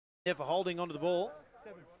there for holding onto the ball.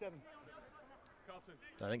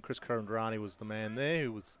 I think Chris Karandrani was the man there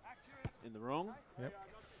who was in the wrong. Yep.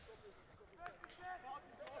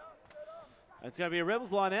 It's going to be a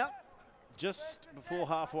Rebels line out just before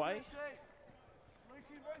halfway.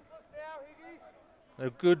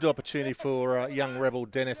 A good opportunity for young Rebel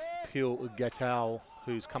Dennis Pil-Gatal,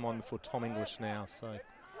 who's come on for Tom English now. So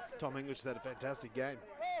Tom English has had a fantastic game.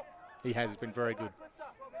 He has been very good.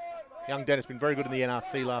 Young Dennis been very good in the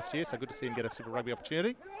NRC last year, so good to see him get a Super Rugby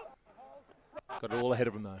opportunity. Got it all ahead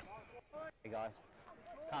of him though. Hey guys,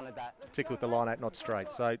 can't let that. Particularly with the line out not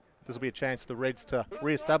straight. So this will be a chance for the Reds to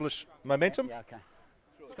re-establish momentum. Yeah, okay.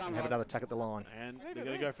 And have another tack at the line. And they're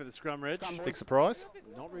going to go for the scrum, Reg. Big surprise?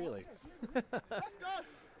 Not really.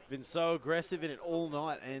 Been so aggressive in it all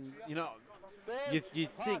night, and you know, you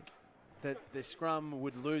think that the scrum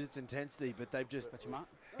would lose its intensity, but they've just,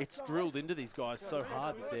 it's drilled into these guys so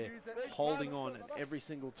hard that they're holding on at every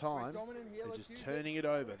single time. They're just turning it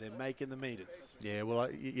over. They're making the meters. Yeah, well,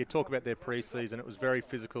 you talk about their pre-season. It was very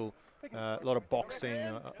physical, a lot of boxing,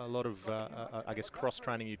 a lot of, I guess,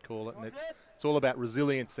 cross-training you'd call it. And it's all about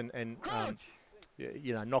resilience and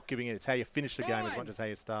you know, not giving in. It's how you finish the game as much as how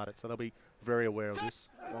you start it. So they'll be very aware of this.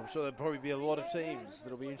 Well, I'm sure there'll probably be a lot of teams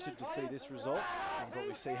that'll be interested to see this result and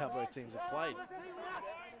probably see how both teams have played.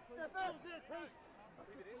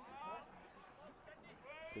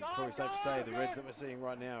 It's probably safe to say the Reds that we're seeing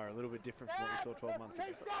right now are a little bit different from what we saw 12 months ago.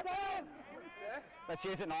 Let's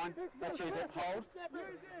use it, 9. Let's use it. Hold.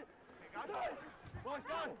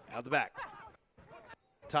 Out the back.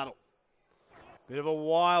 Tuttle. Bit of a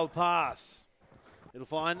wild pass. It'll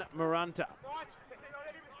find Maranta.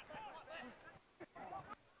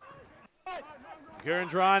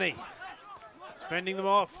 Gurandrani fending them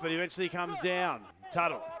off, but eventually comes down.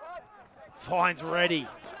 Tuttle finds Reddy.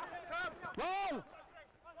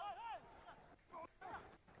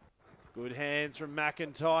 Good hands from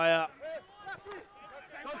McIntyre.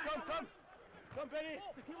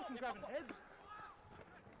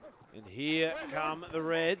 And here come the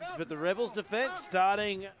Reds, but the Rebels' defence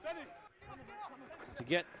starting to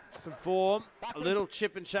get some form. A little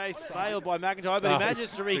chip and chase failed by McIntyre, but he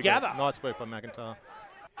manages to regather. Nice work by McIntyre.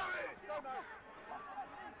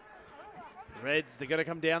 Reds, they're going to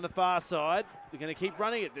come down the far side. They're going to keep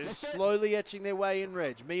running it. They're slowly etching their way in,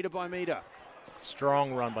 Reg, metre by metre.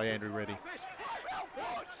 Strong run by Andrew Reddy.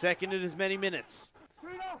 Second in as many minutes.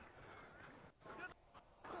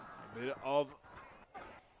 A bit of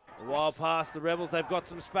a while past the Rebels. They've got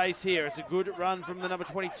some space here. It's a good run from the number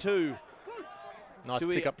 22. Nice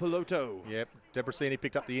pick up. Piloto. Yep. Debrasini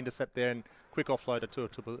picked up the intercept there and quick offload to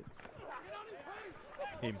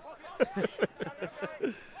him.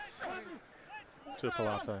 To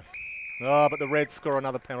Pilato. Oh, but the Reds score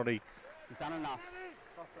another penalty. He's done enough.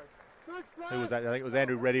 Who was that? I think it was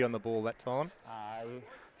Andrew Reddy on the ball that time.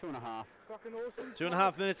 2.5.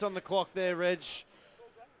 2.5 minutes on the clock there, Reg.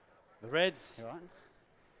 The Reds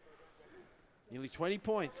nearly 20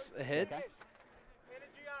 points ahead. Okay.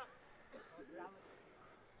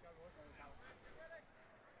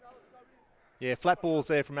 Yeah, flat balls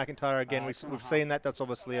there from McIntyre again. We've seen that. That's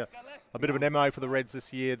obviously a bit of an MO for the Reds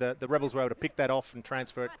this year. The Rebels were able to pick that off and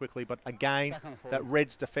transfer it quickly. But again, that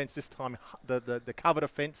Reds defence this time, the cover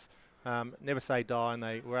defence, never say die, and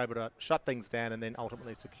they were able to shut things down and then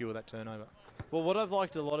ultimately secure that turnover. Well, what I've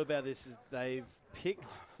liked a lot about this is they've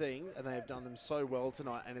picked things and they've done them so well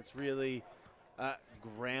tonight, and it's really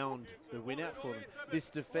ground the win out for them.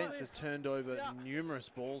 This defence has turned over numerous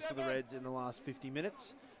balls for the Reds in the last 50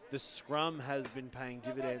 minutes. The scrum has been paying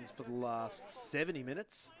dividends for the last 70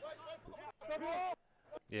 minutes.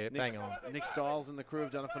 Yeah, bang on. Nick Stiles and the crew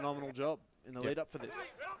have done a phenomenal job in the lead up for this.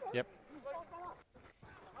 Yep.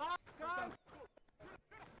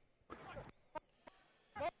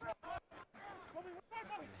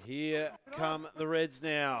 Here come the Reds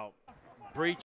now. Breach